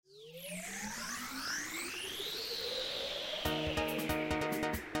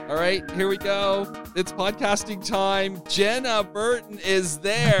All right, here we go. It's podcasting time. Jenna Burton is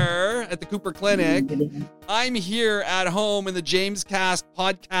there at the Cooper Clinic. I'm here at home in the James Cast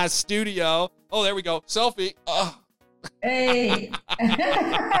podcast studio. Oh, there we go. Selfie. Oh. Hey.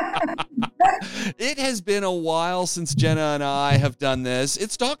 It has been a while since Jenna and I have done this.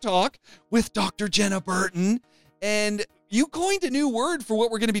 It's Doc Talk with Dr. Jenna Burton. And you coined a new word for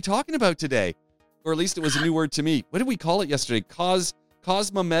what we're going to be talking about today. Or at least it was a new word to me. What did we call it yesterday?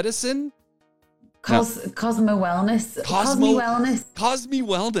 Cosmo medicine? Cosmo wellness. Cosme wellness. Cosme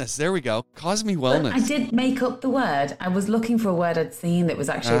wellness. There we go. Cosme wellness. But I did make up the word. I was looking for a word I'd seen that was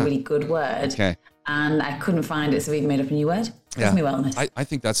actually a really good word. Okay. And I couldn't find it, so we've made up a new word. Cosme wellness. I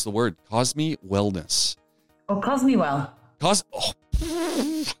think that's the word. Cosme wellness. Or Cosme well. There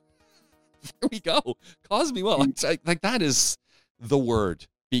we go. Cosme well. Like that is the word,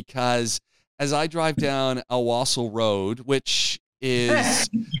 because as I drive down Owasso Road, which is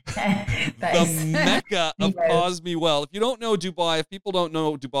the mecca of Cosme well. If you don't know Dubai, if people don't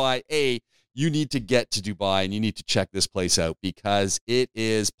know Dubai, you need to get to Dubai and you need to check this place out because it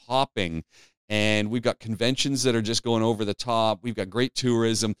is popping. And we've got conventions that are just going over the top. We've got great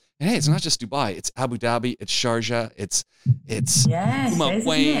tourism. And hey, it's not just Dubai. It's Abu Dhabi. It's Sharjah. It's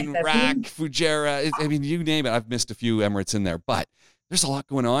Wayne, Rak, Fujairah. I mean, you name it. I've missed a few Emirates in there. But there's a lot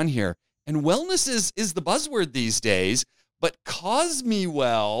going on here. And wellness is the buzzword these days. But Cosme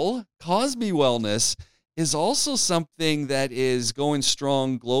wellness is also something that is going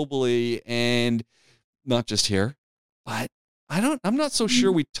strong globally and not just here, but I'm not so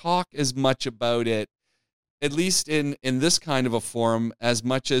sure we talk as much about it, at least in this kind of a forum, as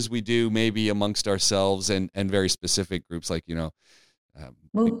much as we do maybe amongst ourselves and very specific groups like, well,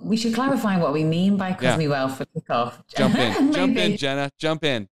 we should clarify what we mean by Cosme well for kickoff. Jump in, Jenna, jump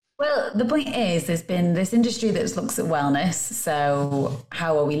in. Well, the point is there's been this industry that looks at wellness. So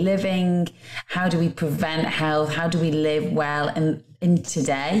how are we living? How do we prevent health? How do we live well in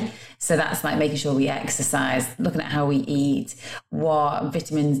today? So that's like making sure we exercise, looking at how we eat, what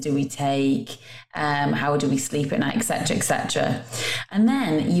vitamins do we take, how do we sleep at night, etc., etc. And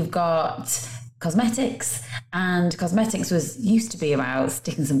then you've got cosmetics, and cosmetics used to be about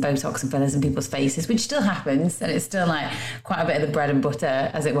sticking some Botox and fillers in people's faces, which still happens, and it's still like quite a bit of the bread and butter,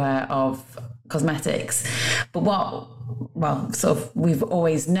 as it were, of cosmetics. But we've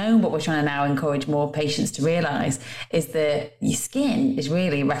always known, but we're trying to now encourage more patients to realise is that your skin is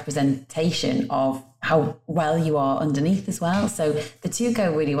really a representation of how well you are underneath as well. So the two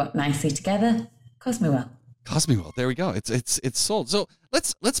go really nicely together. Cosme well. There we go. It's sold. So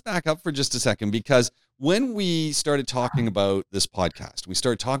let's back up for just a second, because when we started talking about this podcast, we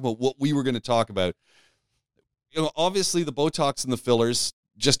started talking about what we were going to talk about. Obviously the Botox and the fillers,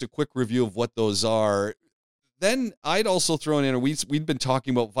 just a quick review of what those are. Then I'd also thrown in, we'd been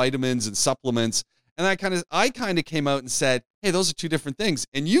talking about vitamins and supplements, and I kind of came out and said, hey, those are two different things.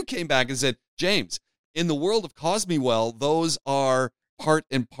 And you came back and said, James, in the world of Cosme well, those are part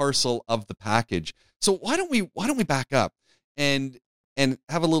and parcel of the package. So why don't we back up and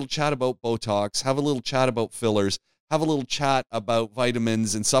have a little chat about Botox, have a little chat about fillers, have a little chat about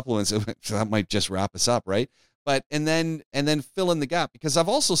vitamins and supplements. That might just wrap us up, right? But and then fill in the gap, because I've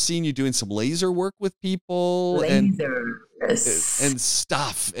also seen you doing some laser work with people and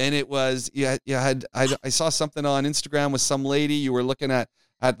stuff. And it was I saw something on Instagram with some lady. You were looking at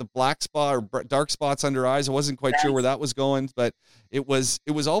the black spot or dark spots under eyes. I wasn't quite sure where that was going, but it was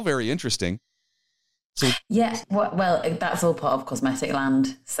all very interesting. So well, that's all part of Cosmetic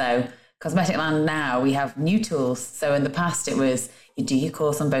Land. So Cosmetic Land now, we have new tools. So in the past it was you do your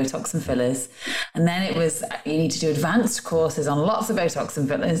course on Botox and fillers, and then it was you need to do advanced courses on lots of Botox and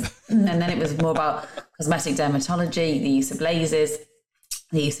fillers, and then it was more about cosmetic dermatology, the use of lasers,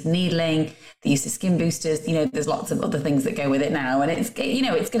 the use of needling, the use of skin boosters. There's lots of other things that go with it now, and it's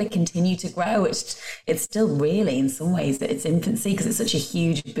going to continue to grow. It's still really in some ways at its infancy because it's such a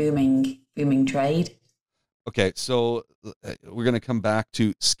huge booming trade. Okay, so we're going to come back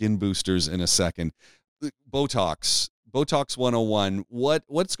to skin boosters in a second. Botox 101.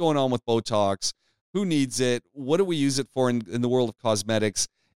 What's going on with Botox? Who needs it? What do we use it for in the world of cosmetics?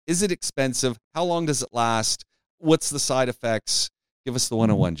 Is it expensive? How long does it last? What's the side effects? Give us the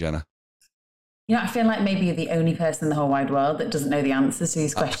 101, Jenna. I feel like maybe you're the only person in the whole wide world that doesn't know the answers to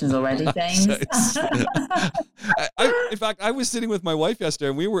these questions already, James. In fact, I was sitting with my wife yesterday,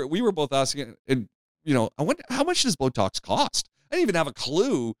 and we were both asking, and I wonder how much does Botox cost? I didn't even have a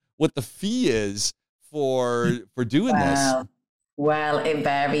clue what the fee is for doing this. Well, it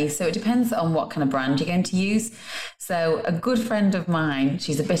varies. So it depends on what kind of brand you're going to use. So a good friend of mine,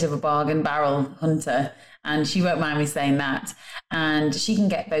 she's a bit of a bargain barrel hunter, and she won't mind me saying that. And she can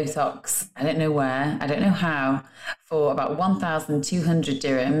get Botox, I don't know where, I don't know how, for about 1,200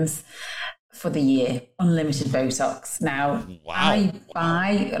 dirhams for the year, unlimited Botox. Now, Wow. I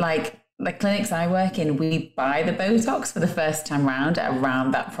buy like the clinics I work in, we buy the Botox for the first time round at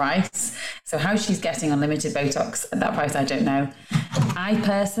around that price. So how she's getting unlimited Botox at that price, I don't know. I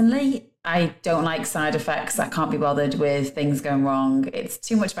personally, I don't like side effects. I can't be bothered with things going wrong. It's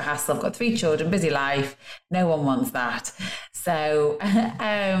too much of a hassle. I've got 3 children, busy life. No one wants that. So,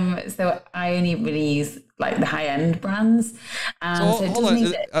 so I only really use like the high end brands. So hold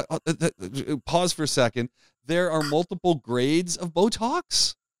on, pause for a second. There are multiple grades of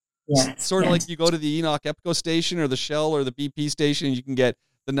Botox. Yes, sort of like you go to the Enoch Epico station or the Shell or the BP station, and you can get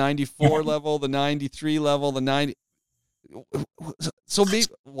the 94 level, the 93 level, the 90. So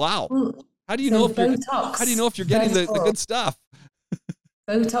wow. How do you know if Botox, how do you know if you're getting the good stuff?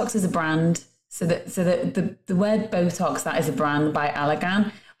 Botox is a brand. So the word Botox, that is a brand by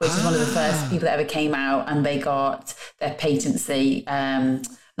Allergan, which is one of the first people that ever came out, and they got their patency,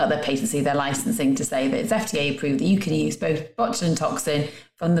 not their patency, their licensing to say that it's FDA approved that you can use both botulinum toxin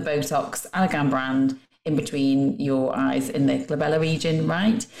from the Botox Allergan brand in between your eyes in the glabella region,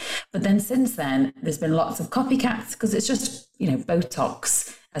 right? But then since then, there's been lots of copycats because it's just,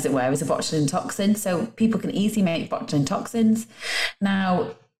 Botox, as it were, is a botulinum toxin. So people can easily make botulinum toxins.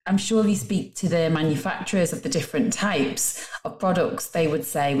 Now, I'm sure if you speak to the manufacturers of the different types of products, they would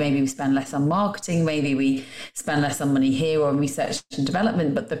say maybe we spend less on marketing, maybe we spend less on money here or on research and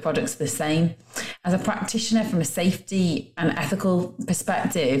development, but the products are the same. As a practitioner, from a safety and ethical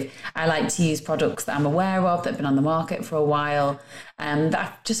perspective, I like to use products that I'm aware of, that have been on the market for a while, that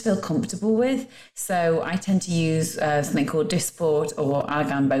I just feel comfortable with. So I tend to use something called Dysport or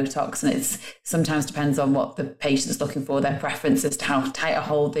Allergan Botox, and it sometimes depends on what the patient's looking for, their preference as to how tight a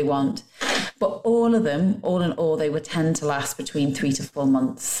hold they want. But all of them, all in all, they would tend to last between 3 to 4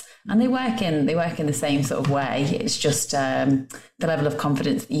 months. And they work in the same sort of way. It's just the level of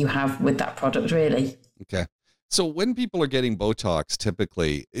confidence that you have with that product, really. Okay. So when people are getting Botox,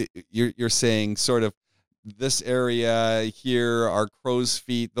 typically, you're saying sort of this area here, our crow's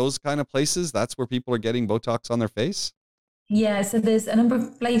feet, those kind of places, that's where people are getting Botox on their face? Yeah, so there's a number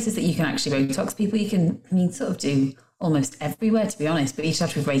of places that you can actually Botox people. You can, sort of do almost everywhere, to be honest, but you just have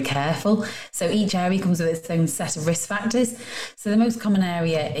to be very careful. So each area comes with its own set of risk factors. So the most common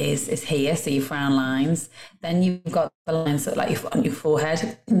area is here, so your frown lines. Then you've got the lines sort of like on your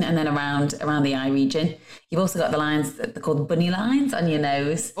forehead, and then around the eye region. You've also got the lines that are called bunny lines on your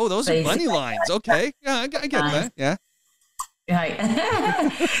nose. Oh, those are bunny lines. Okay, yeah, I get that. Yeah, right.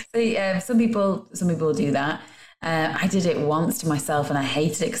 So some people do that. I did it once to myself and I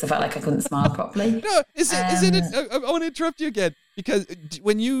hated it because I felt like I couldn't smile properly. No, is it? I want to interrupt you again, because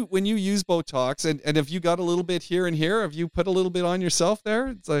when you use Botox and if you got a little bit here and here, have you put a little bit on yourself there?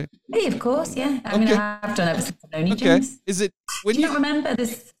 It's like, hey, of course, yeah. I mean, I have done ever since I've known you, okay. James. Is it when do you not remember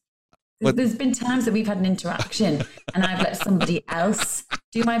this? There's been times that we've had an interaction and I've let somebody else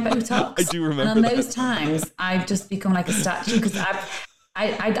do my Botox. I do remember. And on those times, I've just become like a statue because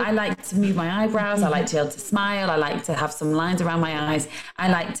I like to move my eyebrows. I like to be able to smile. I like to have some lines around my eyes. I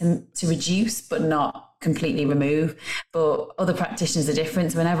like to reduce, but not completely remove. But other practitioners are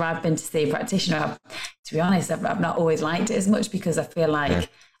different. So whenever I've been to see a practitioner, to be honest, I've not always liked it as much because I feel like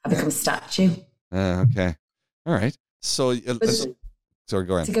I've become a statue. Okay. All right. So, sorry,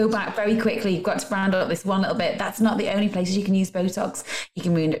 go ahead. To go back very quickly, you've got to round up this one little bit. That's not the only places you can use Botox. You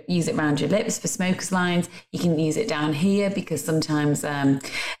can use it around your lips for smoker's lines. You can use it down here because sometimes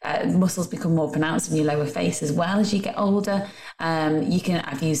muscles become more pronounced in your lower face as well as you get older.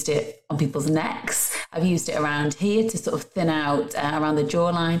 I've used it on people's necks. I've used it around here to sort of thin out around the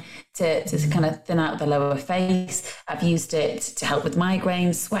jawline to kind of thin out the lower face. I've used it to help with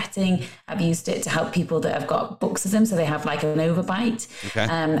migraines, sweating. I've used it to help people that have got bruxism, so they have like an overbite. Okay.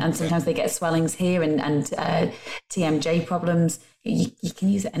 And sometimes they get swellings here and TMJ problems. You can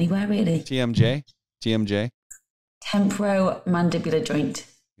use it anywhere, really. TMJ? Temporomandibular joint.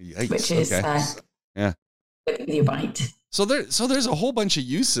 Yikes. Which is with your bite. So there's a whole bunch of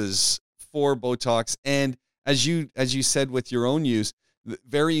uses for Botox, and as you said with your own use,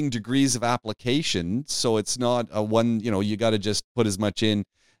 varying degrees of application. So it's not a one, you got to just put as much in.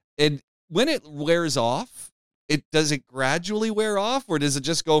 And when it wears off, does it gradually wear off, or does it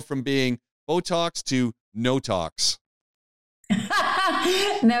just go from being Botox to no tox?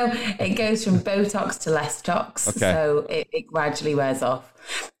 No, it goes from Botox to less tox. Okay. So it gradually wears off.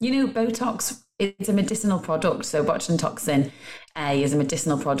 Botox it's a medicinal product. So botulinum toxin A is a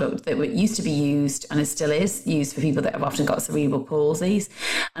medicinal product that used to be used, and it still is used, for people that have often got cerebral palsies.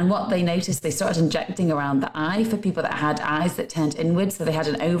 And what they noticed, they started injecting around the eye for people that had eyes that turned inwards. So they had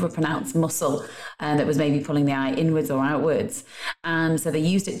an overpronounced muscle that was maybe pulling the eye inwards or outwards. And so they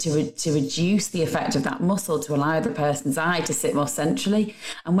used it to reduce the effect of that muscle to allow the person's eye to sit more centrally.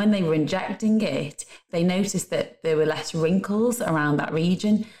 And when they were injecting it, they noticed that there were less wrinkles around that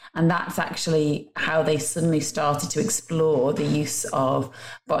region. And that's actually how they suddenly started to explore the use of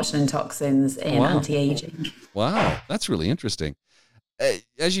botulinum toxins in anti-aging. Wow, that's really interesting.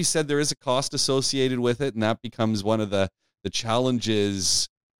 As you said, there is a cost associated with it, and that becomes one of the challenges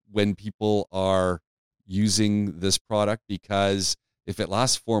when people are using this product, because if it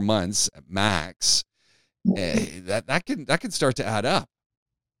lasts 4 months at max, that can start to add up.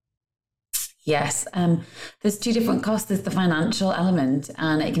 Yes. There's two different costs. There's the financial element,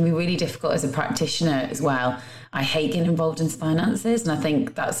 and it can be really difficult as a practitioner as well. I hate getting involved in finances, and I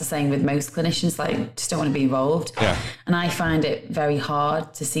think that's the same with most clinicians. Like, just don't want to be involved. Yeah. And I find it very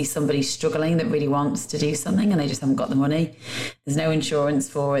hard to see somebody struggling that really wants to do something and they just haven't got the money. There's no insurance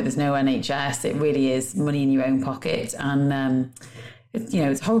for it. There's no NHS. It really is money in your own pocket. And,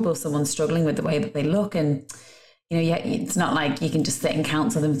 it's horrible if someone's struggling with the way that they look, and it's not like you can just sit and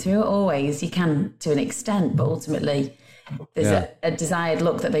counsel them through it always. You can to an extent, but ultimately there's a desired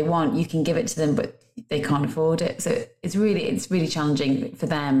look that they want. You can give it to them, but they can't afford it. So it's really challenging for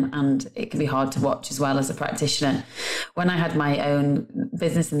them, and it can be hard to watch as well as a practitioner. When I had my own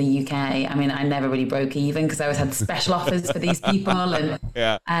business in the UK, I mean, I never really broke even because I always had special offers for these people. And,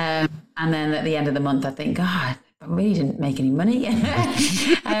 and then at the end of the month, I think, God, I really didn't make any money.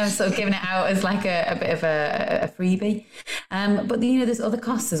 Sort of giving it out as like a bit of a freebie. But there's other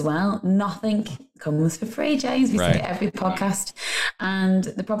costs as well. Nothing comes for free, James. We say it every podcast. And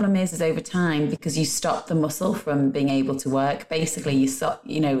the problem is over time, because you stop the muscle from being able to work, basically you stop,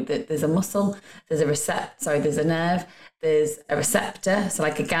 there's a muscle, there's a nerve, there's a receptor, so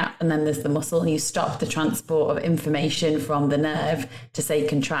like a gap, and then there's the muscle, and you stop the transport of information from the nerve to say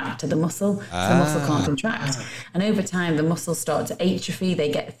contract to the muscle, so the muscle can't contract. And over time, the muscles start to atrophy,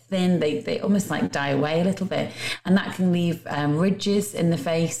 they get thin, they almost like die away a little bit, and that can leave ridges in the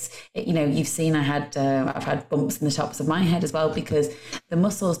face. You've seen I've had bumps in the tops of my head as well, because the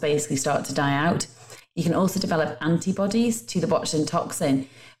muscles basically start to die out. You can also develop antibodies to the botulinum toxin,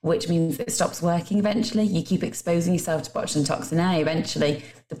 which means it stops working eventually. You keep exposing yourself to botulinum toxin A, eventually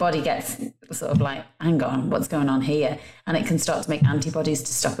the body gets sort of like, hang on, what's going on here? And it can start to make antibodies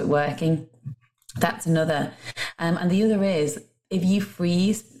to stop it working. That's another. And the other is, if you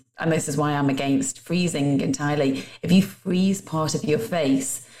freeze, and this is why I'm against freezing entirely, if you freeze part of your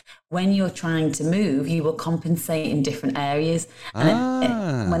face, when you're trying to move, you will compensate in different areas.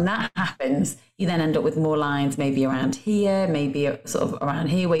 And when that happens, you then end up with more lines, maybe around here, maybe sort of around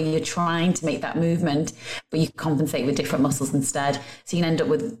here, where you're trying to make that movement, but you compensate with different muscles instead. So you can end up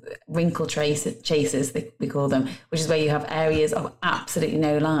with wrinkle chasers, we call them, which is where you have areas of absolutely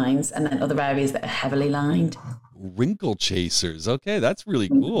no lines and then other areas that are heavily lined. Wrinkle chasers. Okay, that's really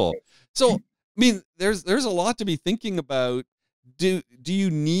cool. So, I mean, there's a lot to be thinking about. Do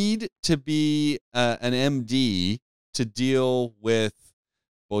you need to be an MD to deal with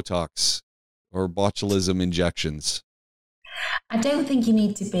Botox or botulism injections? I don't think you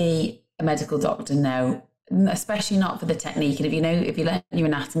need to be a medical doctor, no, especially not for the technique. And if you learn your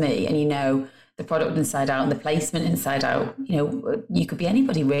anatomy and you know the product inside out and the placement inside out, you could be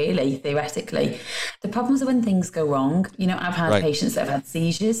anybody really, theoretically. The problems are when things go wrong. I've had patients that have had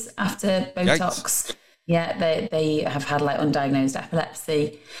seizures after Botox. Yikes. Yeah, they have had like undiagnosed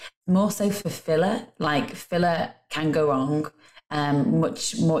epilepsy. More so for filler, like filler can go wrong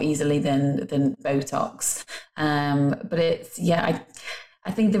much more easily than Botox. But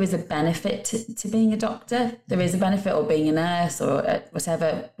I think there is a benefit to being a doctor. There is a benefit, or being a nurse or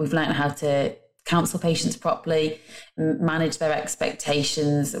whatever. We've learned how to counsel patients properly, manage their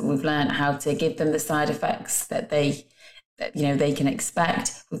expectations. We've learned how to give them the side effects that they can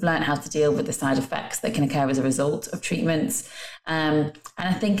expect. We've learned how to deal with the side effects that can occur as a result of treatments. And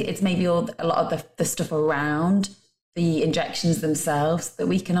I think it's maybe a lot of the stuff around the injections themselves that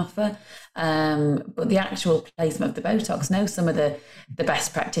we can offer. But the actual placement of the Botox, some of the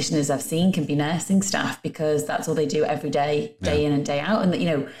best practitioners I've seen can be nursing staff, because that's all they do every day, day in and day out. And,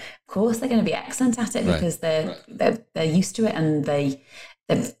 of course they're going to be excellent at it because they're used to it, and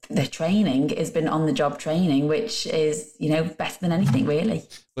their training has been on-the-job training, which is, better than anything, really.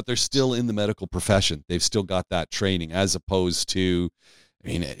 But they're still in the medical profession. They've still got that training, as opposed to,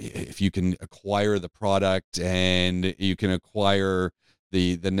 if you can acquire the product and you can acquire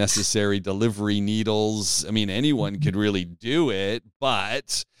the necessary delivery needles. I mean, anyone could really do it,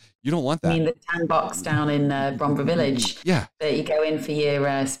 but you don't want that. I mean, the tan box down in Bromborough Village. Yeah. That you go in for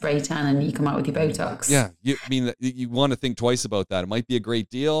your spray tan and you come out with your Botox. Yeah. You want to think twice about that. It might be a great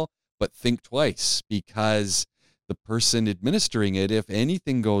deal, but think twice, because the person administering it, if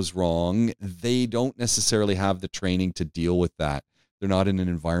anything goes wrong, they don't necessarily have the training to deal with that. They're not in an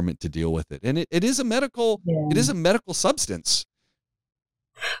environment to deal with it. And it is a medical, it is a medical substance.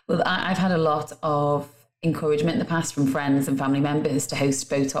 Well, I've had a lot of encouragement in the past from friends and family members to host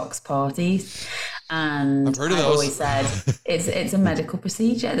Botox parties, and I've heard of I've those. always said it's a medical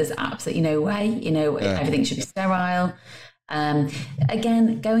procedure. There's absolutely no way, everything should be sterile.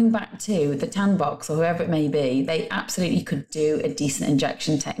 Again, going back to the tan box or whoever it may be, they absolutely could do a decent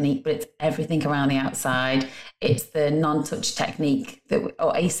injection technique, but it's everything around the outside. It's the non-touch technique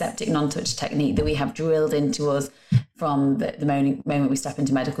or aseptic non-touch technique that we have drilled into us from the moment we step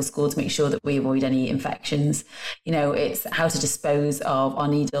into medical school to make sure that we avoid any infections. It's how to dispose of our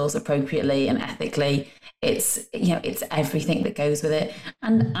needles appropriately and ethically. It's everything that goes with it.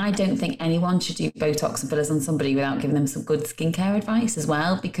 And I don't think anyone should do Botox and fillers on somebody without giving them some good skincare advice as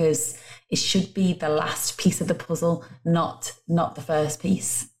well, because it should be the last piece of the puzzle, not the first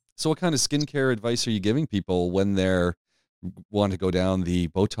piece. So what kind of skincare advice are you giving people when they're want to go down the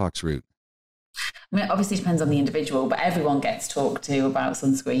Botox route? I mean, it obviously depends on the individual, but everyone gets talked to about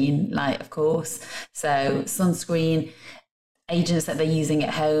sunscreen, of course. So sunscreen, agents that they're using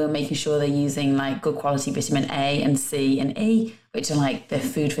at home, making sure they're using good quality vitamin A and C and E, which are the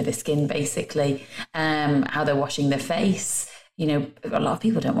food for the skin, basically. How they're washing their face. A lot of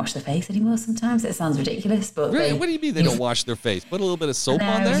people don't wash their face anymore sometimes. It sounds ridiculous, but really? What do you mean they don't wash their face? Put a little bit of soap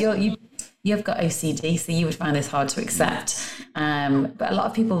on there? You've got OCD, so you would find this hard to accept. But a lot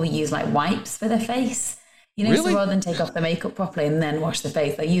of people will use wipes for their face. Really? So rather than take off the makeup properly and then wash the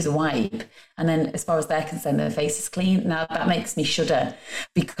face, they use a wipe. And then as far as they're concerned, their face is clean. Now that makes me shudder,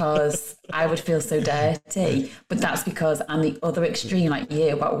 because I would feel so dirty. But that's because I'm the other extreme like you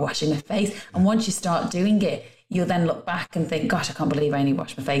about washing my face. And once you start doing it, you'll then look back and think, gosh, I can't believe I only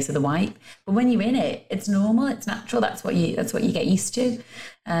washed my face with a wipe. But when you're in it, it's normal, it's natural. That's what you get used to.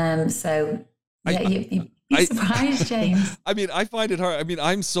 You'd be surprised, James. I mean, I find it hard. I mean,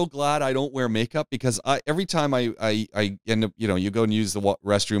 I'm so glad I don't wear makeup, because every time I end up, you go and use the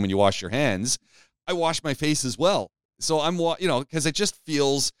restroom and you wash your hands, I wash my face as well. So I'm, because it just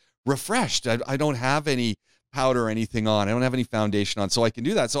feels refreshed. I don't have any powder or anything on. I don't have any foundation on, so I can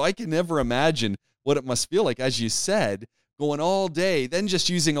do that. So I can never imagine what it must feel like, as you said, going all day, then just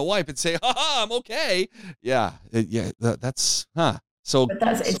using a wipe and say, ha, I'm okay. Yeah. That's, So but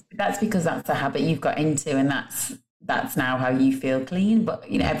that's because that's a habit you've got into, and that's now how you feel clean. But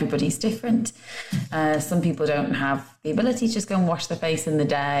everybody's different. Some people don't have the ability to just go and wash their face in the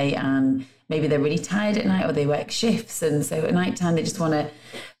day, and maybe they're really tired at night or they work shifts, and so at night time they just want to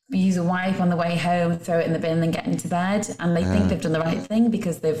use a wipe on the way home, throw it in the bin and get into bed, and they think they've done the right thing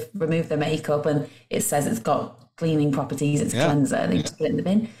because they've removed their makeup and it says it's got cleaning properties, it's a cleanser, they just put it in the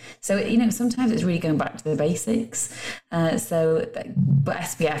bin. So sometimes it's really going back to the basics. But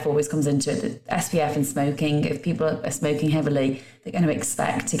SPF always comes into it. SPF and smoking, if people are smoking heavily, they're going to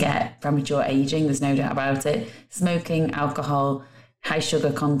expect to get premature aging, there's no doubt about it. Smoking, alcohol, high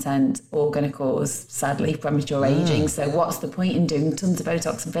sugar content, all going to cause, sadly, premature aging. So what's the point in doing tons of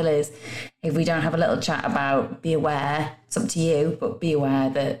Botox and fillers if we don't have a little chat about, be aware, it's up to you, but be aware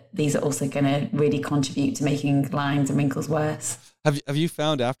that these are also going to really contribute to making lines and wrinkles worse. Have you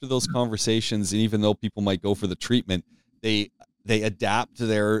found after those conversations, and even though people might go for the treatment, they adapt to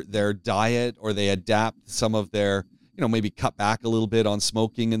their diet, or they adapt some of their, maybe cut back a little bit on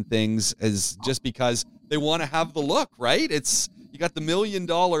smoking and things, as just because they want to have the look, right? You got the $1 million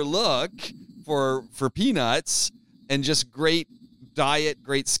look for peanuts, and just great diet,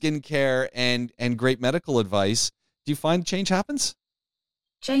 great skincare, and great medical advice. Do you find change happens?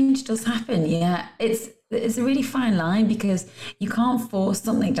 Change does happen, yeah. It's a really fine line, because you can't force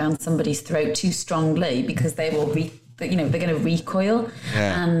something down somebody's throat too strongly, because they will they're going to recoil,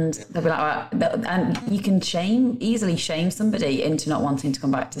 and they'll be like, and you can easily shame somebody into not wanting to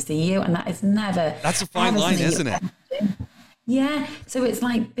come back to see you, and that is never. That's a fine line, isn't it? Yeah, so it's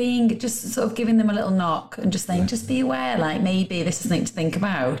like being just sort of giving them a little knock and just saying, just be aware, maybe this is something to think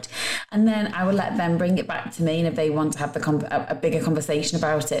about. And then I will let them bring it back to me, and if they want to have a bigger conversation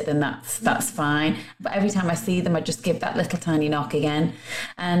about it, then that's fine. But every time I see them, I just give that little tiny knock again.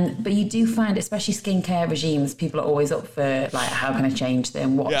 But you do find, especially skincare regimes, people are always up for how can I change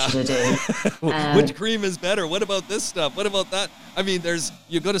them? What should I do? Which cream is better? What about this stuff? What about that? I mean,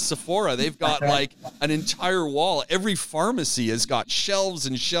 you go to Sephora, they've got like an entire wall. Every pharmacy has got shelves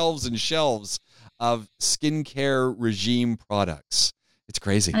and shelves and shelves of skincare regime products. It's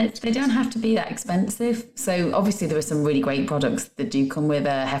crazy. And they don't have to be that expensive. So obviously there are some really great products that do come with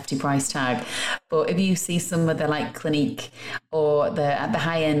a hefty price tag. But if you see some of the like Clinique or the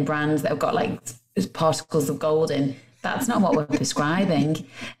high end brands that have got like particles of gold in, that's not what we're prescribing.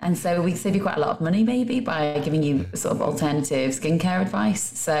 And so we save you quite a lot of money maybe by giving you sort of alternative skincare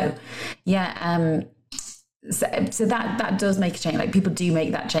advice. So yeah, so that does make a change. Like people do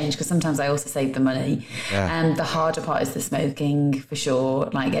make that change because sometimes I also save the money. And the harder part is the smoking for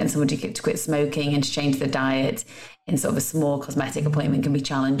sure. Like getting somebody to quit smoking and to change their diet in sort of a small cosmetic appointment can be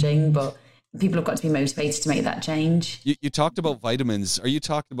challenging, but people have got to be motivated to make that change. You talked about vitamins. Are you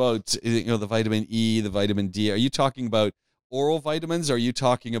talking about the vitamin E, the vitamin D? Are you talking about oral vitamins? Or are you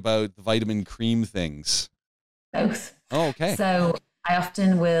talking about the vitamin cream things? Both. Oh, okay. So I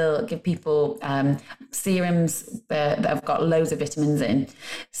often will give people serums that have got loads of vitamins in.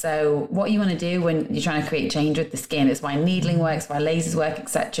 So what you want to do when you're trying to create change with the skin is why needling works, why lasers work,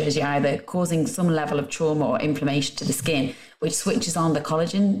 etc. is you're either causing some level of trauma or inflammation to the skin, which switches on the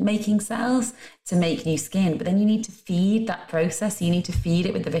collagen making cells to make new skin. But then you need to feed that process. You need to feed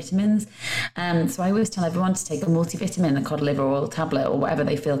it with the vitamins. So I always tell everyone to take a multivitamin, a cod liver oil tablet, or whatever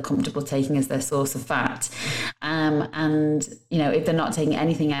they feel comfortable taking as their source of fat. And, if they're not taking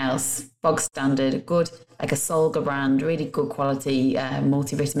anything else, bog standard, good, like a Solga brand, really good quality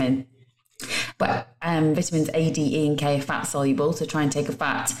multivitamin. But vitamins A, D, E, and K are fat soluble, so try and take a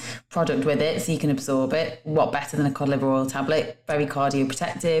fat product with it so you can absorb it. What better than a cod liver oil tablet? Very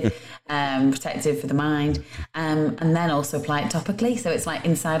cardioprotective, protective for the mind, and then also apply it topically. So it's like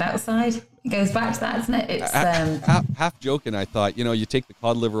inside outside. It goes back to that, isn't it? It's half joking. I thought, you take the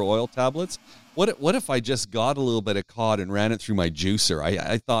cod liver oil tablets. What if I just got a little bit of cod and ran it through my juicer?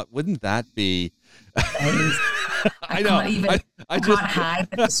 I thought, wouldn't that be? I know. I can't hide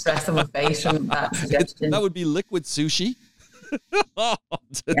the stress on my face from that suggestion. That would be liquid sushi.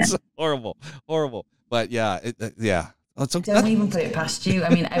 It's horrible. But yeah, Don't even put it past you. I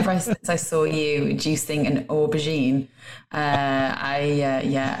mean, ever since I saw you juicing an aubergine,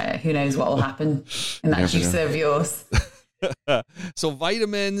 who knows what will happen in that juicer of yours. So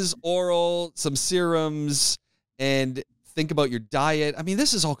vitamins, oral, some serums, and think about your diet. I mean,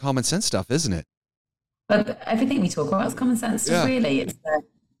 this is all common sense stuff, isn't it? But everything we talk about is common sense. Yeah. Really, it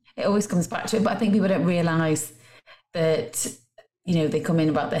always comes back to it. But I think people don't realise that, they come in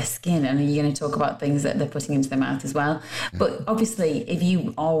about their skin and you're going to talk about things that they're putting into their mouth as well. Yeah. But obviously, if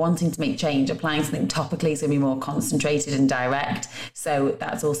you are wanting to make change, applying something topically is going to be more concentrated and direct. So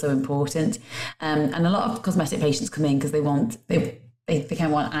that's also important. And a lot of cosmetic patients come in because they kind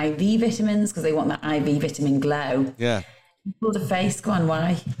of want IV vitamins because they want that IV vitamin glow. Yeah. Pull the face, go on,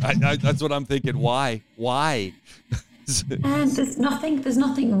 why? That's what I'm thinking. Why? And there's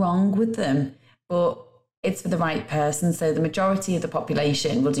nothing wrong with them, but it's for the right person. So the majority of the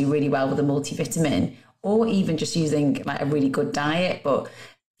population will do really well with a multivitamin or even just using like a really good diet. But,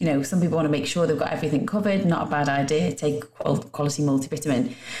 some people want to make sure they've got everything covered. Not a bad idea. Take quality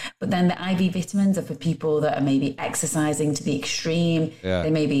multivitamin. But then the IV vitamins are for people that are maybe exercising to the extreme. Yeah. They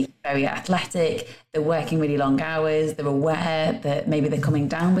may be very athletic. They're working really long hours. They're aware that maybe they're coming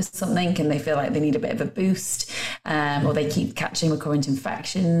down with something and they feel like they need a bit of a boost, or they keep catching recurrent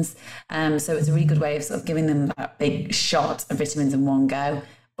infections. So it's a really good way of sort of giving them that big shot of vitamins in one go.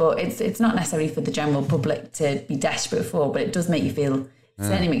 But it's not necessarily for the general public to be desperate for, but it does make you feel.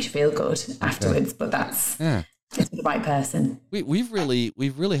 Certainly makes you feel good afterwards, but it's for the right person. We've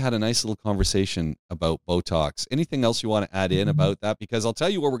really had a nice little conversation about Botox. Anything else you want to add in about that? Because I'll tell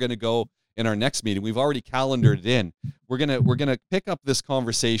you where we're going to go in our next meeting. We've already calendared it in. We're gonna pick up this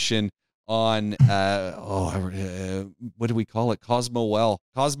conversation on what do we call it? Cosmewell.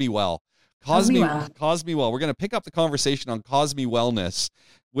 We're gonna pick up the conversation on Cosme Wellness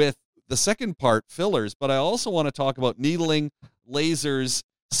with the second part, fillers, but I also want to talk about needling, lasers,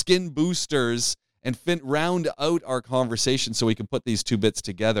 skin boosters, and round out our conversation so we can put these two bits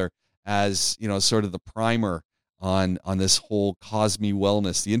together as, sort of the primer on this whole Cosme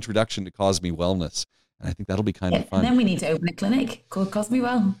Wellness, the introduction to Cosme Wellness. And I think that'll be kind of fun. And then we need to open a clinic called Cosme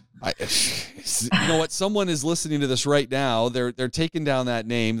Well. You know what? Someone is listening to this right now. They're taking down that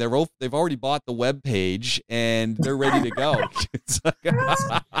name. They've already bought the web page and they're ready to go.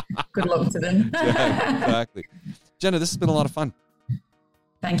 Good luck to them. Yeah, exactly. Jenna, this has been a lot of fun.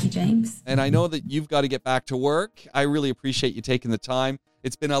 Thank you, James. And I know that you've got to get back to work. I really appreciate you taking the time.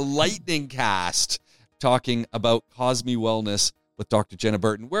 It's been a lightning cast talking about Cosme Wellness with Dr. Jenna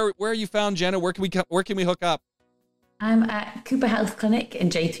Burton. Where are you found, Jenna? Where can we hook up? I'm at Cooper Health Clinic in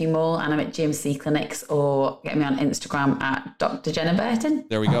J3 Mall, and I'm at GMC Clinics, or get me on Instagram at Dr. Jenna Burton.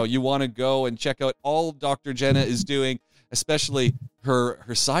 There we go. You want to go and check out all Dr. Jenna is doing, especially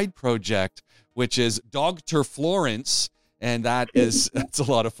her side project, which is Dr. Florence, and that's a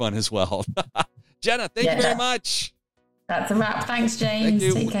lot of fun as well. Jenna, thank you very much. That's a wrap. Thanks, James.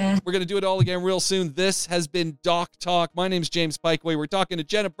 Take care. We're going to do it all again real soon. This has been Doc Talk. My name's James Pikeway. We're talking to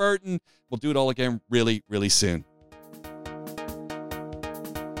Jenna Burton. We'll do it all again really, really soon.